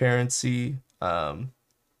 Transparency,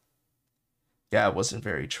 yeah, it wasn't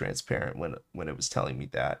very transparent when it was telling me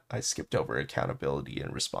that. I skipped over accountability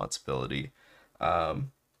and responsibility.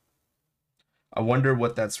 Um, I wonder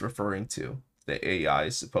what that's referring to. The AI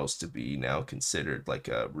is supposed to be now considered like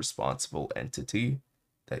a responsible entity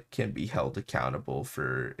that can be held accountable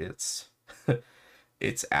for its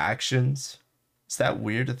actions. Is that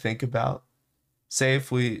weird to think about? Say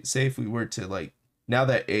if we were to like, now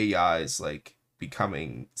that AI is like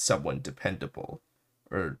becoming someone dependable,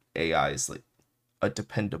 or AI is like a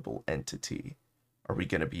dependable entity, are we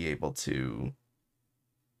going to be able to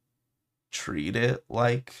treat it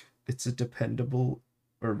like it's a dependable,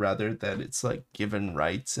 or rather that it's like given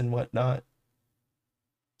rights and whatnot?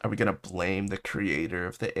 Are we going to blame the creator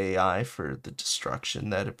of the AI for the destruction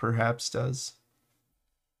that it perhaps does?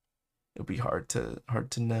 It'll be hard to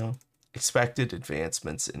know. Expected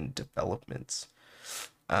advancements and developments.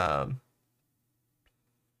 Um,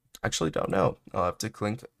 actually don't know. I'll have to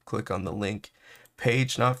click on the link.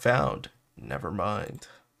 Page not found. Never mind.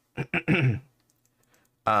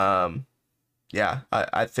 um, yeah,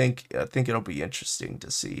 I think it'll be interesting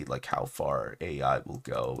to see like how far AI will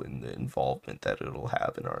go and the involvement that it'll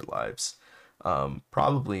have in our lives.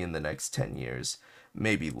 Probably in the next 10 years,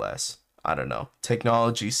 maybe less. I don't know.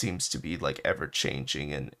 Technology seems to be like ever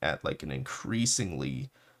changing and at like an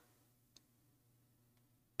increasingly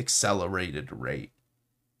accelerated rate,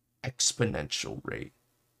 exponential rate.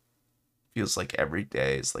 Feels like every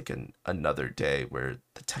day is like another day where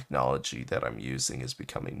the technology that I'm using is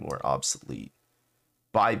becoming more obsolete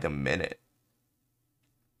by the minute.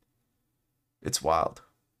 It's wild.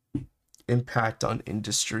 Impact on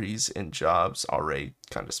industries and jobs, already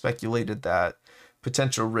kind of speculated that.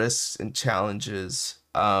 Potential risks and challenges.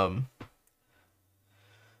 When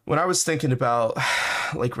I was thinking about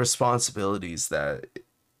like responsibilities that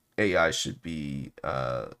AI should be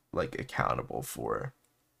like accountable for,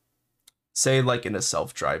 say like in a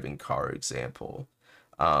self-driving car example,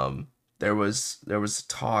 there was a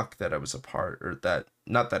talk that I was a part, or that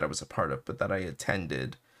not that I was a part of, but that I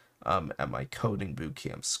attended at my coding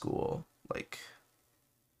bootcamp school, like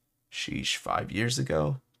sheesh, 5 years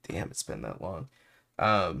ago. Damn, it's been that long.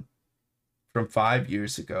 Um, from 5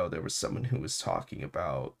 years ago, there was someone who was talking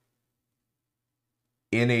about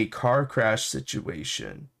in a car crash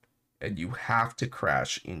situation, and you have to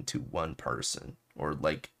crash into one person, or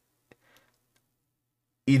like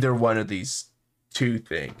either one of these two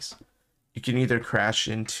things. You can either crash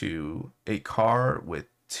into a car with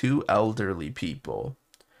two elderly people,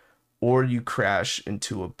 or you crash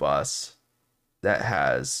into a bus that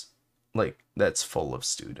has like that's full of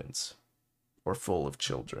students or full of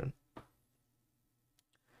children.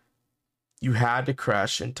 You had to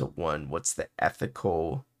crash into one. What's the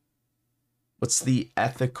ethical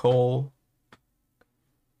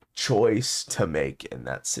choice to make in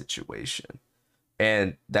that situation?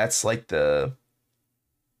 And that's like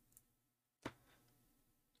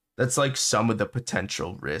some of the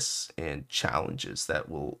potential risks and challenges that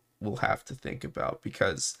we'll have to think about,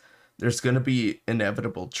 because there's going to be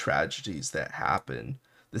inevitable tragedies that happen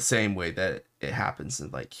the same way that it happens in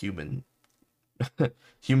like human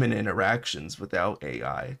interactions without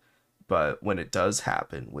AI. But when it does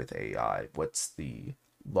happen with AI, what's the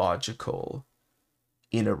logical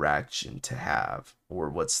interaction to have, or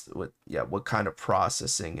what kind of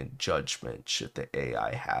processing and judgment should the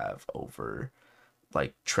AI have over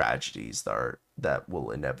like tragedies that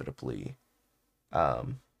will inevitably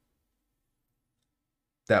um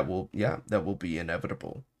that will be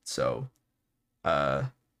inevitable. So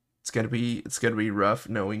it's gonna be rough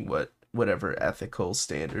knowing whatever ethical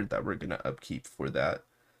standard that we're gonna upkeep for that.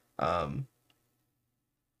 Um,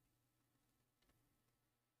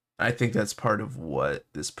 I think that's part of what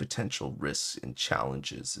this potential risks and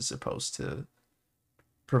challenges is supposed to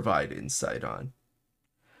provide insight on.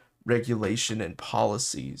 Regulation and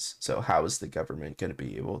policies. So how is the government going to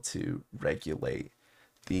be able to regulate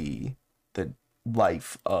the the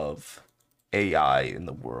life of AI in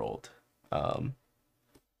the world? Um,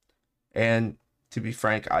 and to be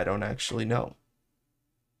frank, I don't actually know.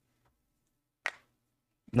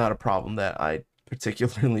 Not a problem that I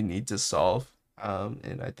particularly need to solve.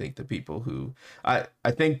 And I think the people who I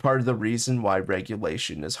think part of the reason why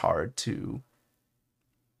regulation is hard to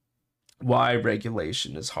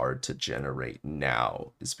generate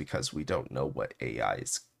now is because we don't know what AI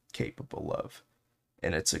is capable of.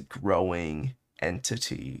 And it's a growing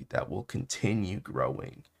entity that will continue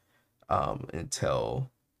growing until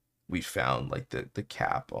we found like the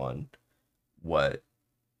cap on what,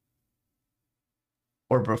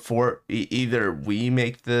 or before either we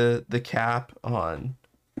make the cap on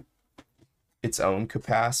its own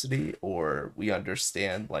capacity, or we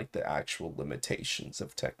understand like the actual limitations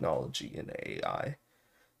of technology and AI.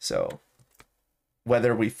 So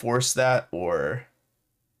whether we force that or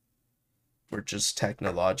we're just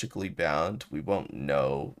technologically bound, we won't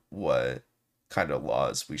know what kind of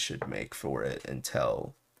laws we should make for it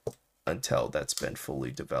until that's been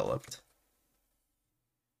fully developed.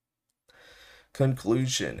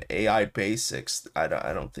 Conclusion: AI basics. I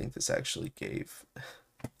don't think this actually gave,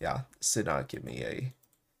 yeah, this did not give me a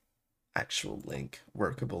actual link,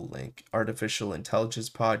 workable link. Artificial intelligence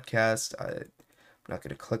podcast. I'm not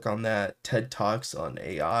gonna click on that. TED Talks on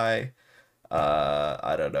AI.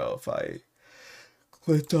 I don't know if I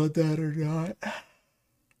clicked on that or not.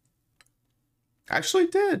 Actually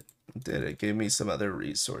did. It gave me some other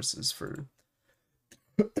resources for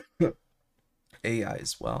AI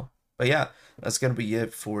as well. But yeah, that's gonna be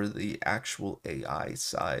it for the actual AI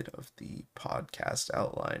side of the podcast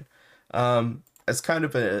outline. As kind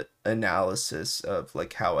of an analysis of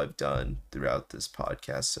like how I've done throughout this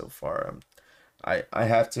podcast so far. I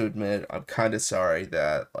have to admit I'm kind of sorry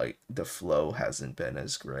that like the flow hasn't been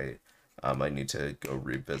as great. I need to go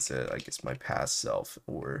revisit, I guess, my past self,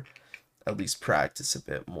 or at least practice a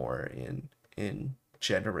bit more in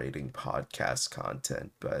generating podcast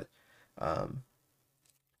content. But um,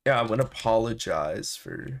 yeah, I want to apologize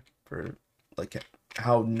for like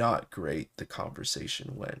how not great the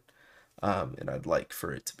conversation went, and I'd like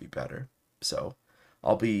for it to be better. So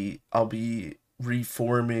I'll be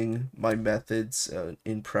reforming my methods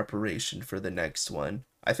in preparation for the next one.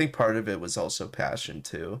 I think part of it was also passion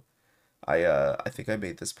too. I think I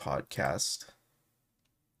made this podcast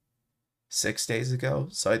 6 days ago,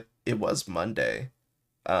 so it was Monday.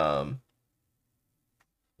 Um,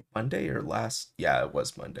 Monday or last? Yeah, it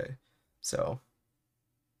was Monday. So,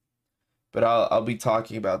 but I'll be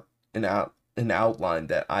talking about an outline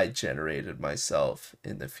that I generated myself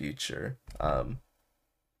in the future. The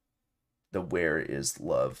Where is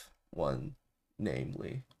Love one,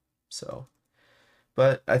 namely. So,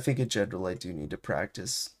 but I think in general I do need to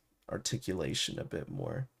practice articulation a bit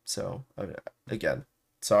more. So, again,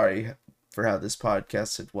 sorry for how this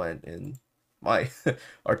podcast had went, and my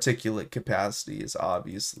articulate capacity is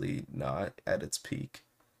obviously not at its peak.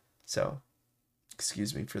 So,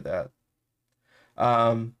 excuse me for that.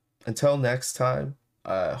 Until next time,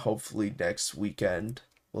 hopefully next weekend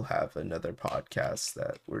we'll have another podcast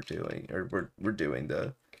that we're doing, or we're doing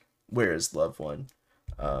the Where is Love one.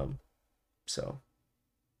 Um, so,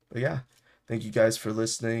 but yeah, thank you guys for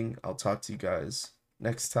listening. I'll talk to you guys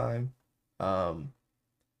next time. Um,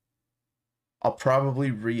 I'll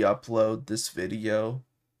probably re-upload this video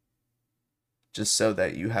just so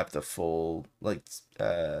that you have the full, like,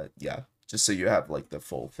 yeah, just so you have like the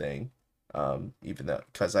full thing. Even though,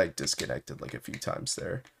 because I disconnected like a few times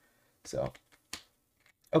there. So,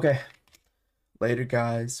 okay, later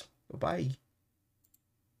guys, bye bye.